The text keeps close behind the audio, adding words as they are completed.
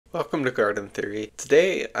Welcome to Garden Theory.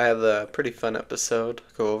 Today I have a pretty fun episode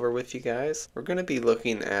to go over with you guys. We're going to be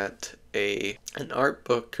looking at an art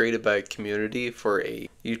book created by a community for a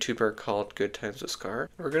YouTuber called Good Times with Scar.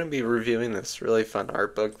 We're going to be reviewing this really fun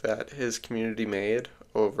art book that his community made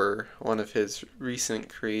over one of his recent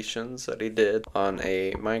creations that he did on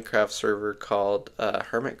a Minecraft server called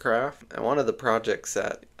Hermitcraft. And one of the projects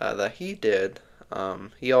that he did,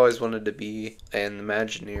 he always wanted to be an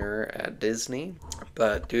Imagineer at Disney,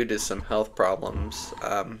 but due to some health problems,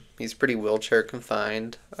 he's pretty wheelchair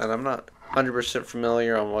confined, and I'm not 100%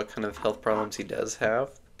 familiar on what kind of health problems he does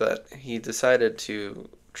have, but he decided to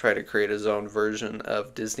try to create his own version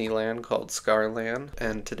of Disneyland called Scarland.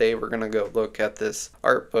 And today we're going to go look at this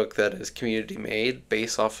art book that his community made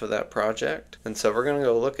based off of that project. And so we're going to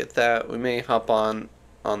go look at that. We may hop on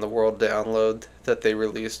the world download that they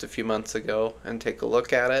released a few months ago and take a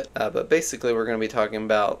look at it. But basically we're going to be talking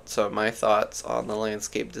about some of my thoughts on the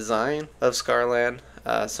landscape design of Scarland,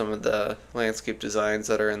 some of the landscape designs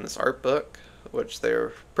that are in this art book, which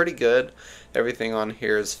they're pretty good. Everything on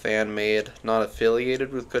here is fan made, not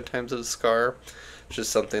affiliated with Good Times of Scar, which is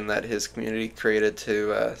something that his community created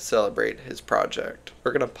to celebrate his project.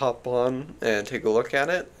 We're going to pop on and take a look at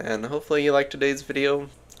it, and hopefully you like today's video.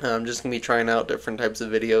 I'm just going to be trying out different types of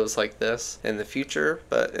videos like this in the future,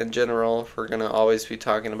 but in general, we're going to always be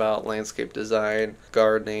talking about landscape design,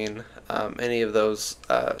 gardening, any of those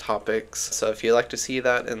topics. So if you'd like to see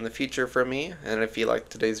that in the future from me, and if you like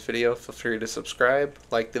today's video, feel free to subscribe,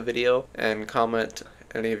 like the video, and comment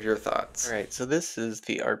any of your thoughts. Alright, so this is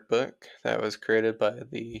the art book that was created by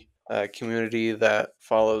the community that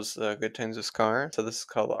follows Good Times with Scar. So this is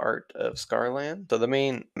called the Art of Scarland. So the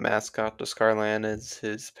main mascot of Scarland is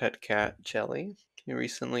his pet cat, Jelly. He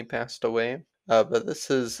recently passed away. But this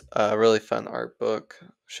is a really fun art book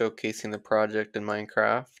showcasing the project in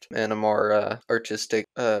Minecraft and a more artistic,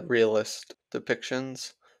 realist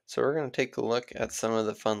depictions. So we're going to take a look at some of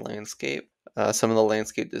the fun landscape, some of the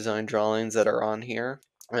landscape design drawings that are on here.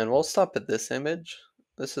 And we'll stop at this image.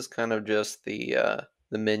 This is kind of just the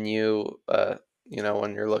menu,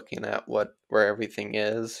 when you're looking at where everything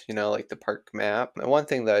is, like the park map. And one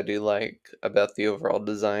thing that I do like about the overall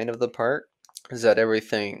design of the park is that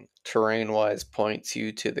everything terrain-wise points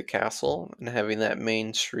you to the castle, and having that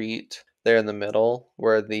main street there in the middle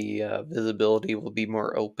where the visibility will be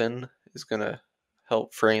more open is going to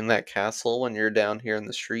help frame that castle when you're down here in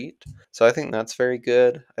the street. So I think that's very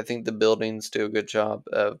good. I think the buildings do a good job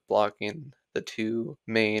of blocking the two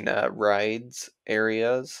main rides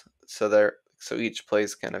areas, so each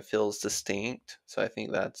place kind of feels distinct. So I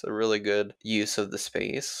think that's a really good use of the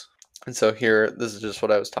space. And so here, this is just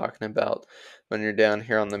what I was talking about. When you're down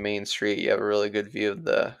here on the main street, you have a really good view of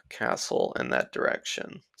the castle in that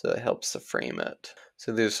direction. So it helps to frame it.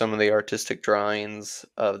 So there's some of the artistic drawings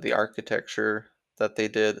of the architecture that they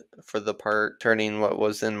did for the park, turning what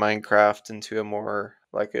was in Minecraft into a more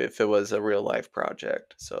like if it was a real life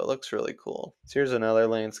project. So it looks really cool. So here's another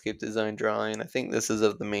landscape design drawing. I think this is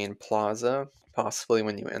of the main plaza, possibly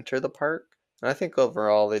when you enter the park. And I think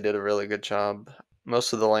overall they did a really good job.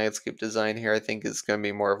 Most of the landscape design here I think is going to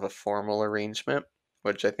be more of a formal arrangement,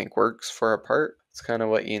 which I think works for a park. It's kind of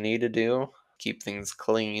what you need to do. Keep things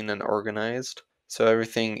clean and organized. So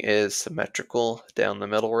everything is symmetrical down the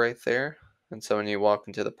middle right there. And so when you walk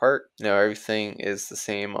into the park, everything is the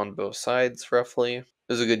same on both sides roughly.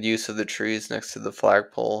 There's a good use of the trees next to the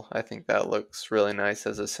flagpole. I think that looks really nice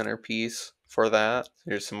as a centerpiece for that.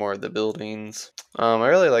 Here's some more of the buildings. I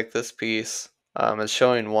really like this piece. It's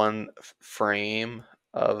showing one frame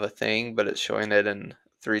of a thing, but it's showing it in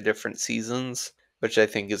 3 different seasons, which I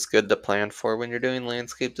think is good to plan for when you're doing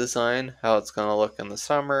landscape design, how it's going to look in the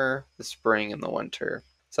summer, the spring, and the winter.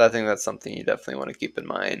 So I think that's something you definitely want to keep in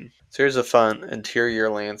mind. So here's a fun interior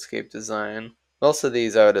landscape design. Most of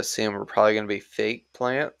these I would assume are probably going to be fake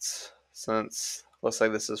plants, since it looks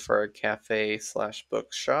like this is for a cafe /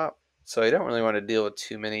 bookshop. So you don't really want to deal with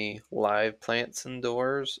too many live plants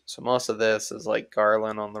indoors. So most of this is like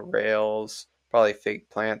garland on the rails, probably fake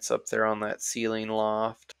plants up there on that ceiling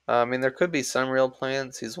loft. I mean, there could be some real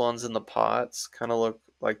plants. These ones in the pots kind of look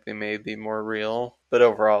like they may be more real, but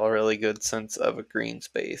overall a really good sense of a green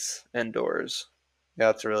space indoors. Yeah,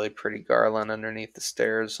 it's a really pretty garland underneath the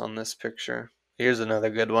stairs on this picture. Here's another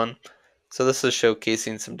good one. So this is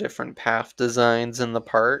showcasing some different path designs in the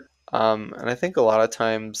park. And I think a lot of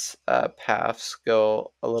times paths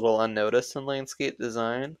go a little unnoticed in landscape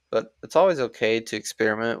design, but it's always okay to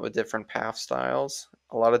experiment with different path styles.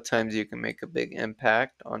 A lot of times you can make a big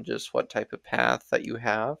impact on just what type of path that you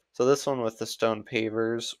have. So this one with the stone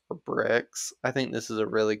pavers or bricks, I think this is a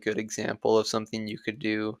really good example of something you could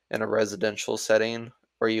do in a residential setting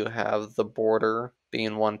where you have the border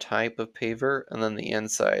being one type of paver and then the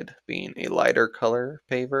inside being a lighter color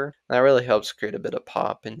paver. That really helps create a bit of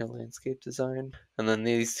pop in your landscape design. And then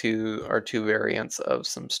these two are two variants of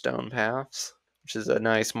some stone paths, which is a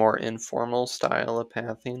nice, more informal style of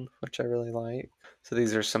pathing, which I really like. So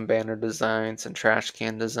these are some banner designs and trash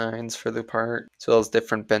can designs for the park, as well as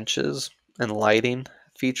different benches and lighting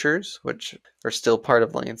features, which are still part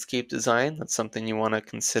of landscape design. That's something you want to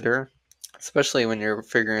consider, especially when you're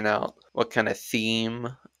figuring out what kind of theme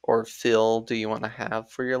or feel do you want to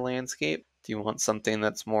have for your landscape. Do you want something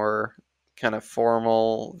that's more kind of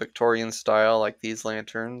formal Victorian style like these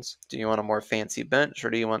lanterns? Do you want a more fancy bench, or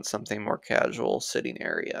do you want something more casual sitting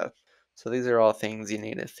area? So these are all things you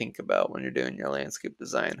need to think about when you're doing your landscape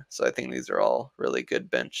design. So I think these are all really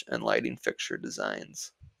good bench and lighting fixture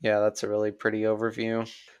designs. Yeah, that's a really pretty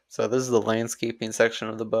overview. So this is the landscaping section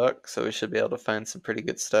of the book, so we should be able to find some pretty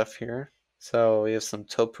good stuff here. So we have some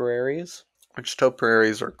topiaries, which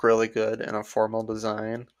topiaries work really good in a formal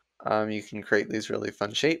design. You can create these really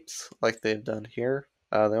fun shapes like they've done here.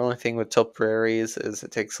 The only thing with topiaries is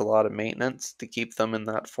it takes a lot of maintenance to keep them in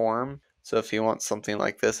that form. So if you want something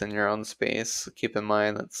like this in your own space, keep in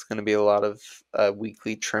mind that's going to be a lot of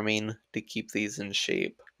weekly trimming to keep these in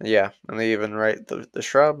shape. Yeah, and they even write the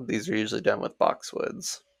shrub. These are usually done with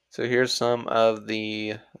boxwoods. So here's some of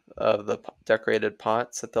the decorated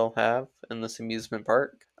pots that they'll have in this amusement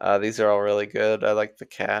park. These are all really good. I like the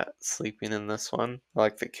cat sleeping in this one. I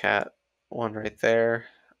like the cat one right there.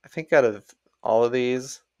 I think out of all of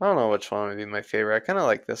these, I don't know which one would be my favorite. I kind of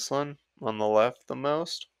like this one on the left the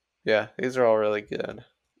most. Yeah, these are all really good.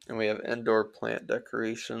 And we have indoor plant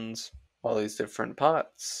decorations, all these different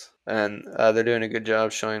pots. And they're doing a good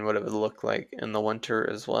job showing what it would look like in the winter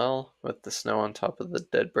as well, with the snow on top of the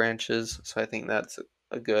dead branches. So I think that's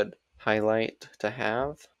a good highlight to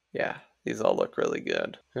have. Yeah, these all look really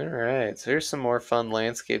good. All right, so here's some more fun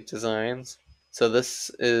landscape designs. So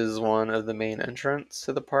this is one of the main entrance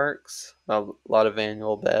to the parks. A lot of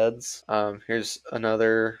annual beds. Here's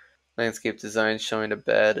another landscape design showing a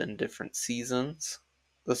bed in different seasons.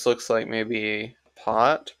 This looks like maybe a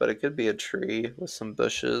pot, but it could be a tree with some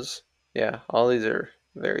bushes. Yeah, all these are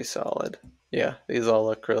very solid. Yeah, these all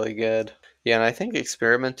look really good. Yeah, and I think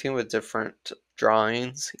experimenting with different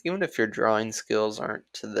drawings, even if your drawing skills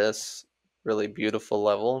aren't to this really beautiful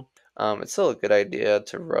level, it's still a good idea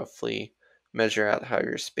to roughly measure out how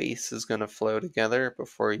your space is going to flow together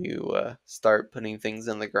before you start putting things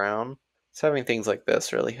in the ground. So having things like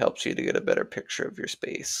this really helps you to get a better picture of your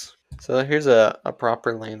space. So here's a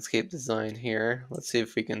proper landscape design here. Let's see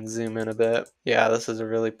if we can zoom in a bit. Yeah, this is a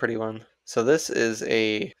really pretty one. So this is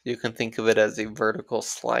you can think of it as a vertical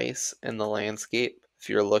slice in the landscape if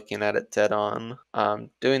you're looking at it dead on.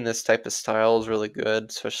 Doing this type of style is really good,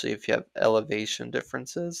 especially if you have elevation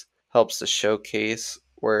differences. Helps to showcase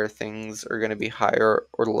where things are going to be higher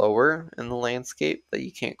or lower in the landscape that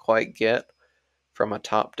you can't quite get from a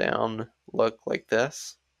top-down look like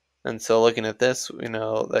this. And so looking at this, we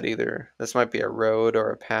know that either this might be a road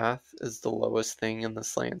or a path is the lowest thing in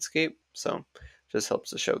this landscape. So just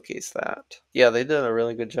helps to showcase that. Yeah, they did a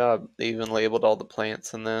really good job. They even labeled all the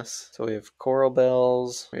plants in this. So we have coral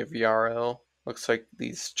bells, we have yarrow. Looks like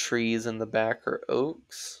these trees in the back are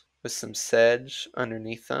oaks with some sedge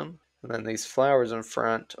underneath them. And then these flowers in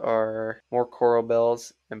front are more coral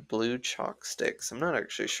bells and blue chalk sticks. I'm not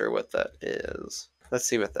actually sure what that is. Let's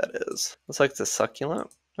see what that is. Looks like it's a succulent.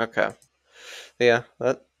 Okay. Yeah,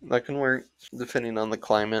 that can work depending on the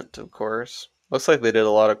climate, of course. Looks like they did a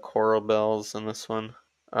lot of coral bells in this one.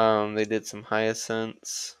 They did some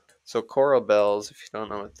hyacinths. So coral bells, if you don't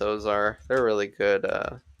know what those are, they're really good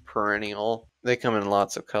perennial. They come in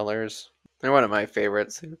lots of colors. They're one of my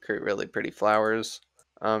favorites. They create really pretty flowers.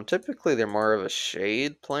 Typically, they're more of a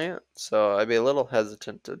shade plant, so I'd be a little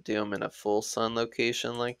hesitant to do them in a full sun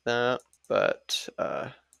location like that. But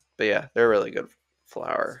yeah, they're a really good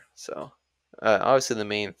flower. So obviously the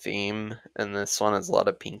main theme in this one is a lot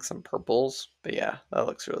of pinks and purples. But yeah, that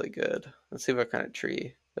looks really good. Let's see what kind of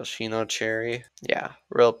tree. Yoshino cherry. Yeah,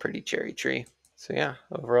 real pretty cherry tree. So yeah,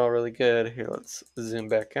 overall really good. Here, let's zoom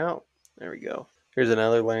back out. There we go. Here's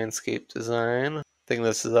another landscape design. I think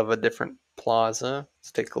this is of a different plaza.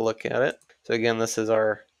 Let's take a look at it. So again, this is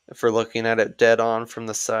if we're looking at it dead on from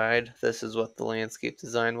the side, this is what the landscape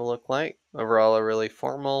design will look like. Overall, a really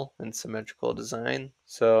formal and symmetrical design.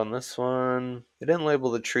 So on this one, they didn't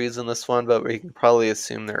label the trees in this one, but we can probably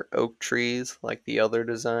assume they're oak trees like the other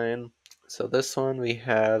design. So this one, we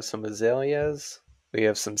have some azaleas. We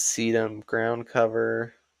have some sedum ground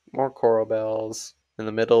cover, more coral bells. In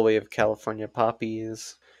the middle, we have California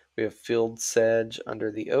poppies. We have field sedge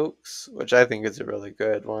under the oaks, which I think is a really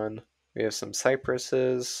good one. We have some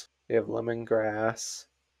cypresses. We have lemongrass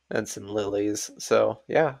and some lilies. So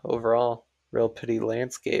yeah, overall, real pretty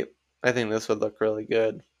landscape. I think this would look really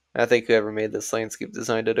good. I think whoever made this landscape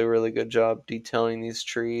design did a really good job detailing these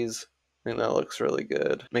trees. I think that looks really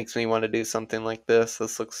good. Makes me want to do something like this.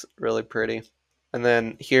 This looks really pretty. And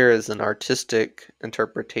then here is an artistic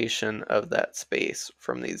interpretation of that space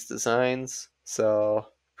from these designs. So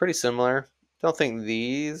pretty similar. Don't think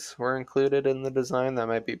these were included in the design. That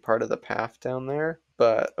might be part of the path down there.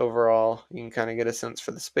 But overall, you can kind of get a sense for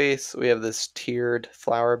the space. We have this tiered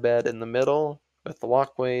flower bed in the middle with the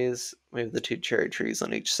walkways. We have the 2 cherry trees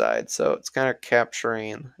on each side. So it's kind of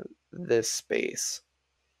capturing this space.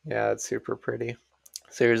 Yeah, it's super pretty.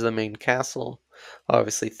 So here's the main castle,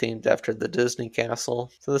 obviously themed after the Disney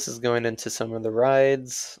castle. So this is going into some of the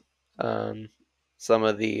rides, some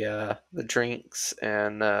of the drinks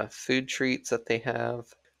and food treats that they have,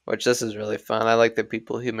 which this is really fun. I like the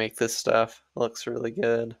people who make this stuff. It looks really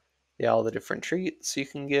good. Yeah, all the different treats you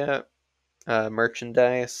can get,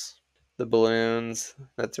 merchandise, the balloons.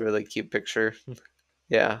 That's a really cute picture.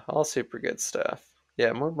 Yeah, all super good stuff.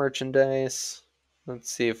 Yeah, more merchandise.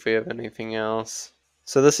 Let's see if we have anything else.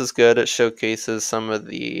 So this is good. It showcases some of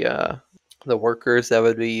the workers that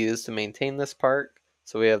would be used to maintain this park.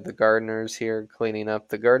 So we have the gardeners here cleaning up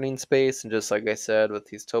the gardening space, and just like I said, with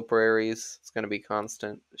these topiaries, it's going to be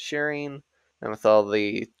constant shearing. And with all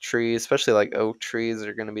the trees, especially like oak trees,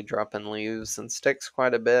 are going to be dropping leaves and sticks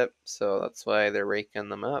quite a bit. So that's why they're raking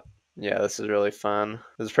them up. Yeah, this is really fun.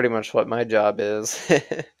 This is pretty much what my job is,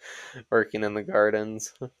 working in the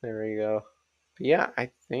gardens. There we go. But yeah, I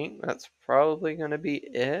think that's probably going to be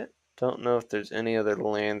it. Don't know if there's any other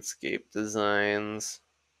landscape designs.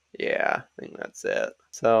 Yeah, I think that's it.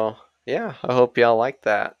 So yeah, I hope y'all like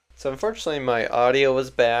that. So unfortunately my audio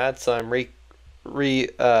was bad, so I'm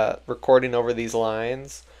recording over these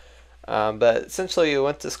lines. But essentially we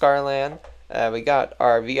went to Scarland. We got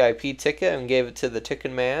our VIP ticket and gave it to the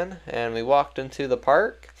ticket man, and we walked into the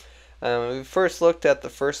park. We first looked at the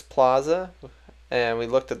first plaza, and we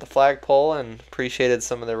looked at the flagpole and appreciated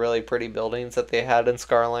some of the really pretty buildings that they had in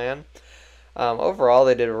Scarland. Overall,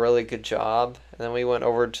 they did a really good job. And then we went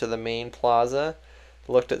over to the main plaza,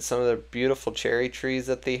 looked at some of the beautiful cherry trees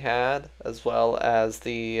that they had, as well as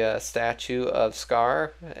the statue of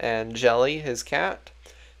Scar and Jelly, his cat,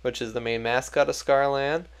 which is the main mascot of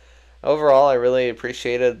Scarland. Overall, I really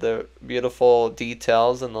appreciated the beautiful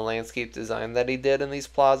details and the landscape design that he did in these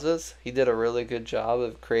plazas. He did a really good job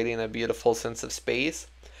of creating a beautiful sense of space,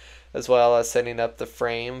 as well as setting up the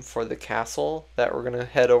frame for the castle that we're going to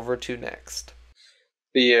head over to next.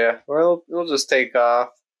 But yeah, we'll just take off,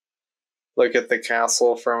 look at the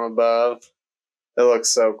castle from above. It looks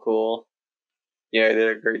so cool. Yeah, I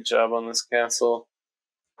did a great job on this castle.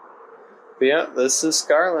 But yeah, this is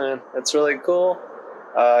Scarland. It's really cool.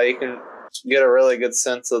 You can get a really good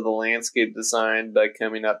sense of the landscape design by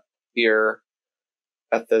coming up here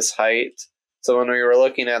at this height. So when we were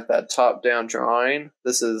looking at that top-down drawing,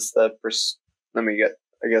 this is the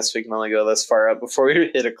I guess we can only go this far up before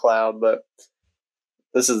we hit a cloud, but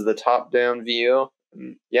this is the top-down view.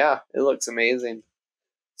 And yeah, it looks amazing.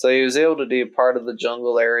 So he was able to do part of the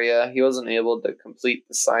jungle area. He wasn't able to complete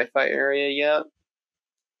the sci-fi area yet,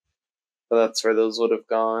 but that's where those would have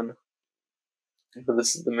gone. But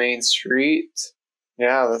this is the main street.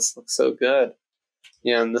 Yeah, this looks so good.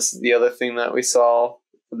 Yeah, and this is the other thing that we saw.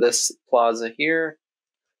 This plaza here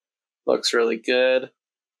looks really good.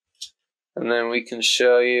 And then we can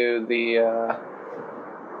show you the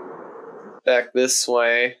back this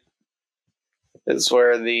way is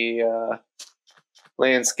where the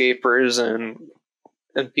landscapers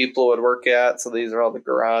and people would work at. So these are all the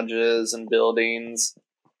garages and buildings.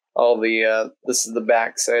 All the this is the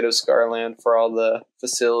back side of Scarland for all the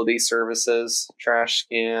facility services, trash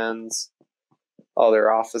cans, all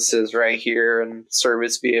their offices right here, and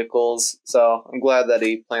service vehicles. So I'm glad that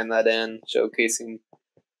he planned that in, showcasing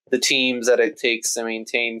the teams that it takes to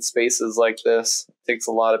maintain spaces like this. It takes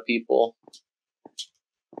a lot of people.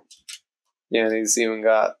 Yeah, and he's even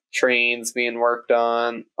got trains being worked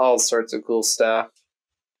on, all sorts of cool stuff.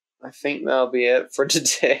 I think that'll be it for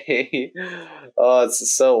today. Oh,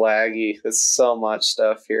 it's so laggy. There's so much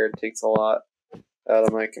stuff here. It takes a lot out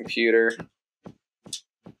of my computer.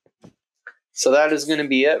 So that is going to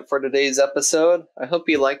be it for today's episode. I hope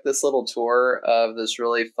you liked this little tour of this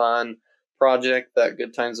really fun project that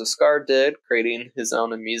Good Times with Scar did, creating his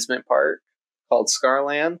own amusement park called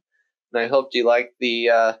Scarland. And I hope you liked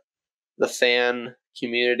the fan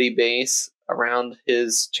community base around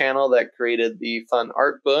his channel that created the fun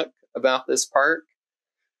art book about this park.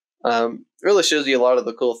 Really shows you a lot of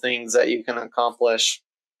the cool things that you can accomplish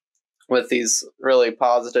with these really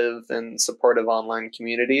positive and supportive online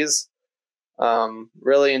communities.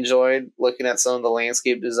 Really enjoyed looking at some of the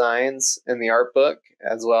landscape designs in the art book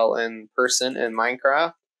as well in person in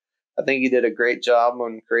Minecraft. I think he did a great job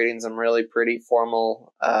on creating some really pretty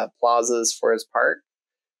formal plazas for his park.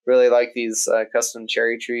 Really like these custom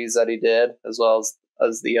cherry trees that he did, as well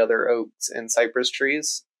as the other oaks and cypress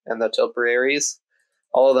trees and the topiaries.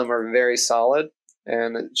 All of them are very solid,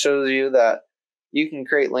 and it shows you that you can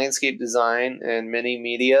create landscape design in many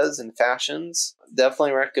medias and fashions.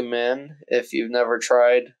 Definitely recommend, if you've never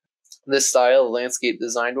tried this style of landscape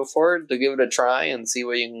design before, to give it a try and see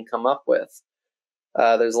what you can come up with.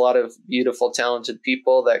 There's a lot of beautiful, talented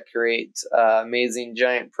people that create amazing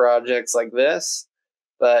giant projects like this,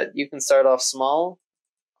 but you can start off small.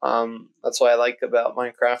 That's what I like about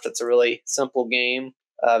Minecraft. It's a really simple game,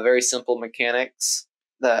 very simple mechanics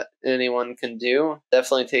that anyone can do.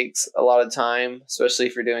 Definitely takes a lot of time, especially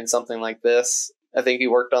if you're doing something like this. I think he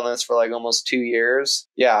worked on this for like almost 2 years.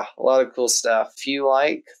 Yeah, a lot of cool stuff. If you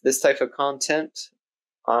like this type of content,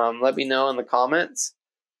 let me know in the comments.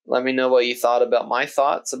 Let me know what you thought about my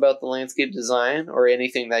thoughts about the landscape design or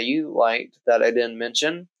anything that you liked that I didn't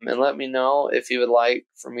mention. And let me know if you would like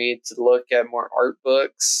for me to look at more art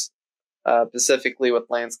books, specifically with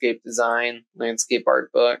landscape design, landscape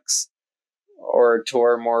art books, or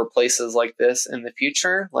tour more places like this in the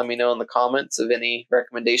future. Let me know in the comments of any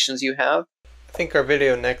recommendations you have. I think our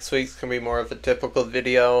video next week's going to be more of a typical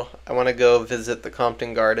video. I want to go visit the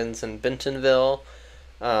Compton Gardens in Bentonville.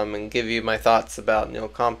 And give you my thoughts about Neil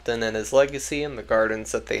Compton and his legacy and the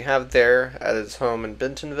gardens that they have there at his home in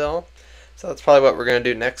Bentonville. So that's probably what we're going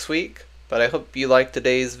to do next week. But I hope you liked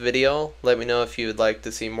today's video. Let me know if you would like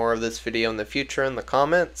to see more of this video in the future in the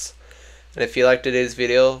comments. And if you liked today's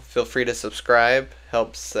video, feel free to subscribe.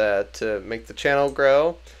 Helps to make the channel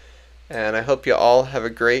grow. And I hope you all have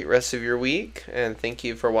a great rest of your week. And thank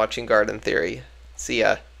you for watching Garden Theory. See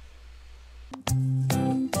ya.